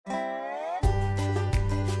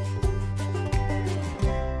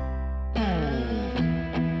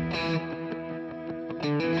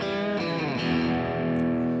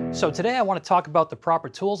So today I want to talk about the proper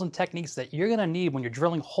tools and techniques that you're going to need when you're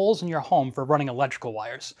drilling holes in your home for running electrical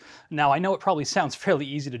wires. Now I know it probably sounds fairly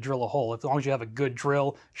easy to drill a hole. As long as you have a good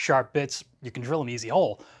drill, sharp bits, you can drill an easy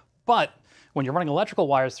hole. But when you're running electrical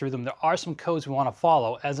wires through them, there are some codes we want to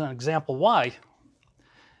follow. As an example why,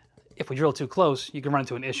 if we drill too close, you can run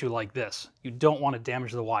into an issue like this. You don't want to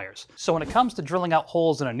damage the wires. So when it comes to drilling out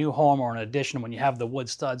holes in a new home or an addition when you have the wood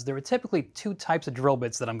studs, there are typically two types of drill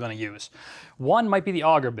bits that I'm going to use. One might be the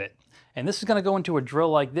auger bit, and this is going to go into a drill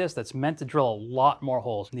like this that's meant to drill a lot more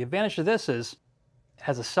holes. And the advantage of this is it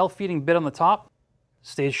has a self-feeding bit on the top,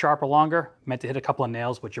 stays sharper longer, meant to hit a couple of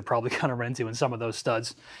nails, which you're probably going to run into in some of those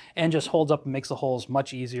studs, and just holds up and makes the holes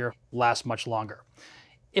much easier, lasts much longer.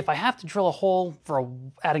 If I have to drill a hole for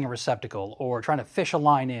adding a receptacle or trying to fish a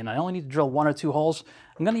line in, I only need to drill one or two holes,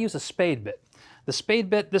 I'm going to use a spade bit. The spade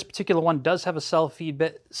bit, this particular one does have a self-feed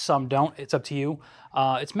bit, some don't, it's up to you.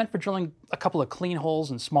 It's meant for drilling a couple of clean holes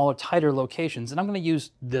in smaller, tighter locations, and I'm going to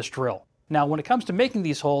use this drill. Now, when it comes to making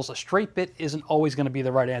these holes, a straight bit isn't always going to be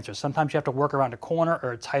the right answer. Sometimes you have to work around a corner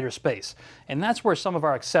or a tighter space, and that's where some of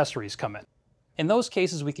our accessories come in. In those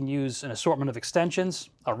cases, we can use an assortment of extensions,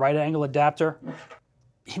 a right angle adapter,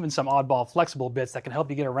 even some oddball flexible bits that can help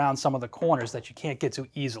you get around some of the corners that you can't get to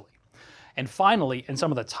easily. And finally, in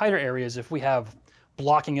some of the tighter areas, if we have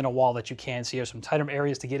blocking in a wall that you can't see or some tighter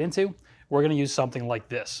areas to get into, we're going to use something like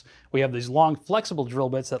this. We have these long flexible drill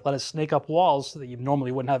bits that let us snake up walls that you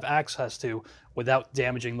normally wouldn't have access to without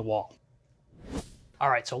damaging the wall.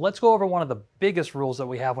 All right, so let's go over one of the biggest rules that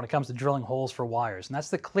we have when it comes to drilling holes for wires, and that's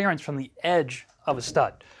the clearance from the edge of a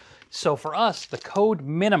stud. So for us, the code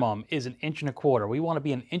minimum is 1.25 inches. We want to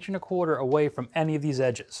be 1.25 inches away from any of these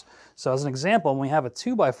edges. So as an example, when we have a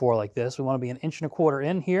 2x4 like this, we want to be 1.25 inches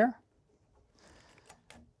in here,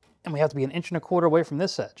 and we have to be 1.25 inches away from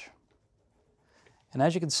this edge. And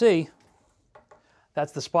as you can see,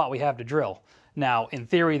 that's the spot we have to drill. Now, in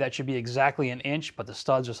theory, that should be exactly 1 inch, but the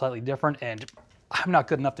studs are slightly different, and I'm not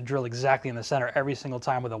good enough to drill exactly in the center every single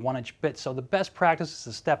time with a 1-inch bit, so the best practice is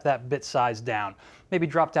to step that bit size down. Maybe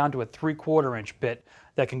drop down to a 3/4 inch bit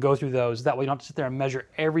that can go through those. That way you don't have to sit there and measure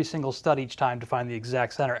every single stud each time to find the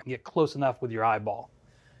exact center and get close enough with your eyeball.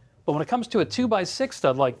 But when it comes to a 2x6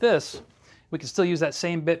 stud like this, we can still use that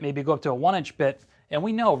same bit, maybe go up to a 1-inch bit, and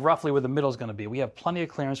we know roughly where the middle is going to be. We have plenty of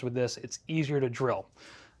clearance with this. It's easier to drill.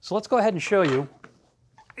 So let's go ahead and show you,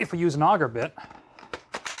 if we use an auger bit,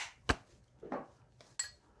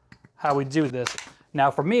 how we do this. Now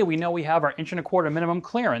for me, we know we have our 1.25 inch minimum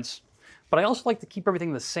clearance, but I also like to keep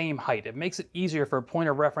everything the same height. It makes it easier for a point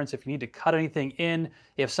of reference if you need to cut anything in,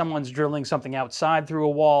 if someone's drilling something outside through a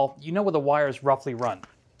wall, you know where the wires roughly run.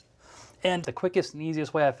 And the quickest and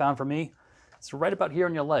easiest way I found for me, it's right about here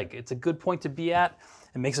on your leg. It's a good point to be at.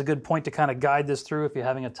 It makes a good point to kind of guide this through if you're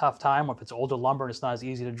having a tough time, or if it's older lumber and it's not as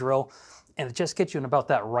easy to drill, and it just gets you in about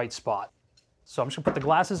that right spot. So I'm just gonna put the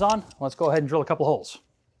glasses on. Let's go ahead and drill a couple holes.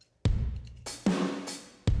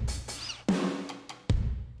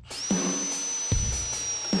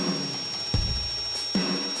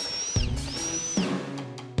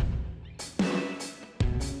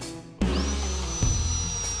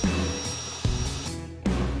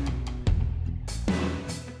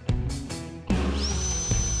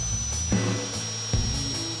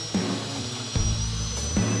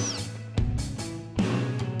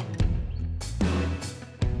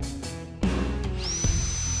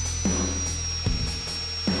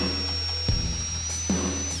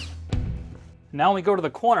 Now when we go to the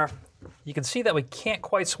corner, you can see that we can't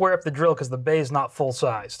quite square up the drill because the bay is not full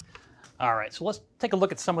sized. All right, so let's take a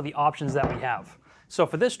look at some of the options that we have. So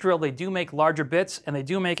for this drill, they do make larger bits and they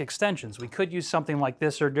do make extensions. We could use something like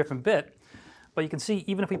this or a different bit, but you can see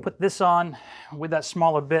even if we put this on with that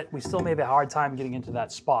smaller bit, we still may have a hard time getting into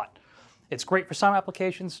that spot. It's great for some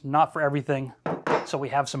applications, not for everything, so we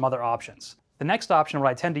have some other options. The next option, what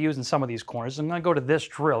I tend to use in some of these corners, I'm going to go to this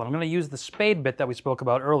drill, and I'm going to use the spade bit that we spoke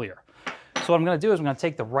about earlier. So what I'm going to do is I'm going to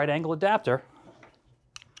take the right angle adapter,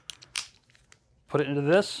 put it into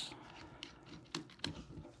this,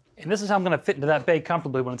 and this is how I'm going to fit into that bay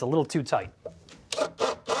comfortably when it's a little too tight.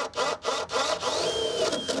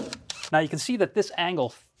 Now you can see that this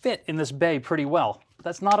angle fit in this bay pretty well, but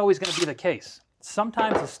that's not always going to be the case.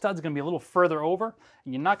 Sometimes the stud's going to be a little further over,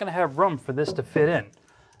 and you're not going to have room for this to fit in.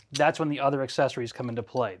 That's when the other accessories come into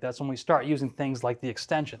play. That's when we start using things like the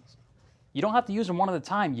extensions. You don't have to use them one at a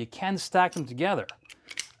time. You can stack them together.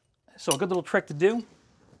 So a good little trick to do,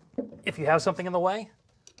 if you have something in the way,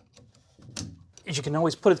 is you can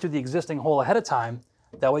always put it through the existing hole ahead of time.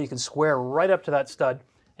 That way you can square right up to that stud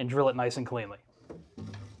and drill it nice and cleanly.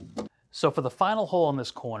 So for the final hole in this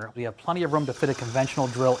corner, we have plenty of room to fit a conventional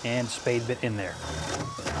drill and spade bit in there.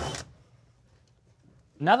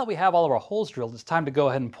 Now that we have all of our holes drilled, it's time to go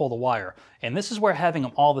ahead and pull the wire. And this is where having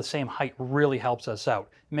them all the same height really helps us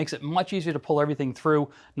out. It makes it much easier to pull everything through.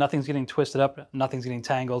 Nothing's getting twisted up, nothing's getting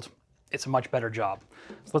tangled. It's a much better job.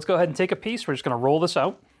 So let's go ahead and take a piece. We're just going to roll this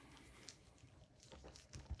out.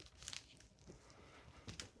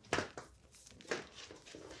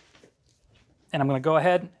 And I'm going to go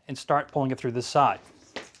ahead and start pulling it through this side.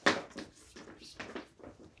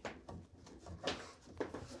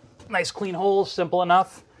 Nice clean holes, simple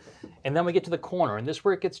enough. And then we get to the corner, and this is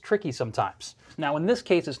where it gets tricky sometimes. Now in this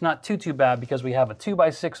case, it's not too bad because we have a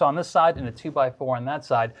 2x6 on this side and a 2x4 on that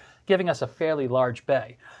side, giving us a fairly large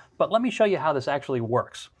bay. But let me show you how this actually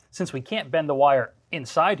works. Since we can't bend the wire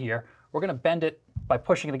inside here, we're going to bend it by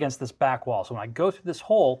pushing it against this back wall. So when I go through this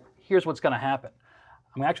hole, here's what's going to happen.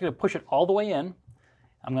 I'm actually going to push it all the way in.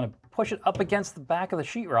 I'm going to push it up against the back of the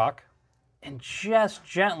sheetrock and just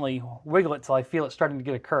gently wiggle it till I feel it starting to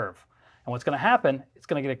get a curve. And what's going to happen, it's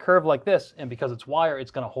going to get a curve like this, and because it's wire, it's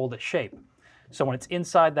going to hold its shape. So when it's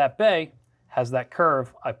inside that bay, has that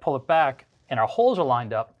curve, I pull it back, and our holes are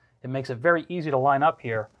lined up. It makes it very easy to line up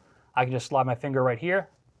here. I can just slide my finger right here,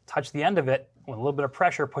 touch the end of it, with a little bit of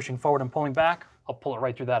pressure pushing forward and pulling back, I'll pull it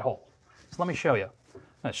right through that hole. So let me show you. I'm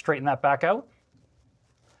going to straighten that back out.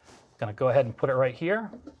 Going to go ahead and put it right here.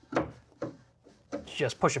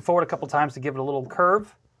 Just push it forward a couple times to give it a little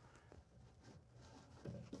curve.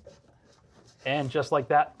 And just like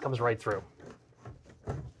that, comes right through.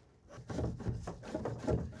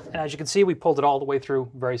 And as you can see, we pulled it all the way through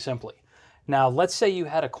very simply. Now, let's say you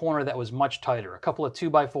had a corner that was much tighter, a couple of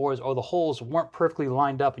 2x4s, or the holes weren't perfectly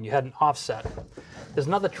lined up and you had an offset. There's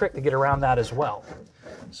another trick to get around that as well.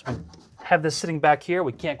 So we have this sitting back here.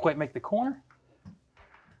 We can't quite make the corner.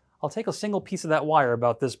 I'll take a single piece of that wire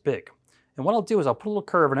about this big. And what I'll do is I'll put a little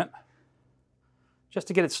curve in it just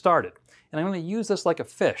to get it started. And I'm going to use this like a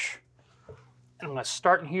fish. And I'm going to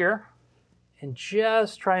start in here and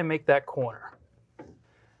just try and make that corner.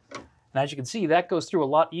 And as you can see, that goes through a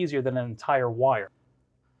lot easier than an entire wire.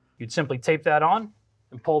 You'd simply tape that on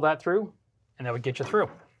and pull that through, and that would get you through.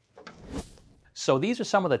 So these are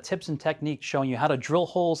some of the tips and techniques showing you how to drill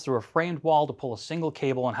holes through a framed wall to pull a single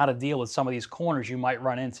cable and how to deal with some of these corners you might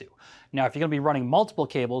run into. Now, if you're going to be running multiple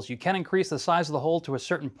cables, you can increase the size of the hole to a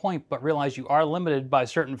certain point, but realize you are limited by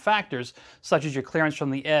certain factors, such as your clearance from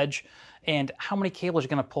the edge and how many cables you're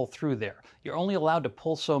going to pull through there. You're only allowed to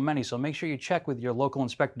pull so many, so make sure you check with your local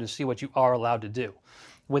inspector to see what you are allowed to do.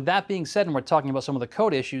 With that being said, and we're talking about some of the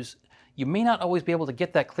code issues, you may not always be able to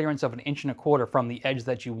get that clearance of 1.25 inches from the edge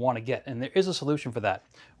that you want to get, and there is a solution for that.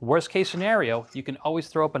 Worst case scenario, you can always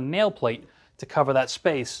throw up a nail plate to cover that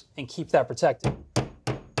space and keep that protected.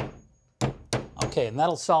 Okay, and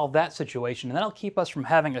that'll solve that situation, and that'll keep us from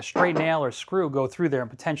having a stray nail or screw go through there and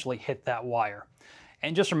potentially hit that wire.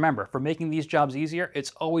 And just remember, for making these jobs easier,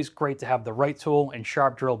 it's always great to have the right tool and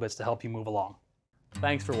sharp drill bits to help you move along.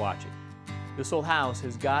 Thanks for watching. This Old House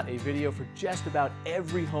has got a video for just about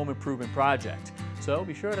every home improvement project, so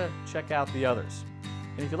be sure to check out the others.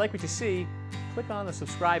 And if you like what you see, click on the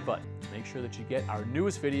subscribe button to make sure that you get our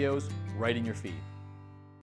newest videos right in your feed.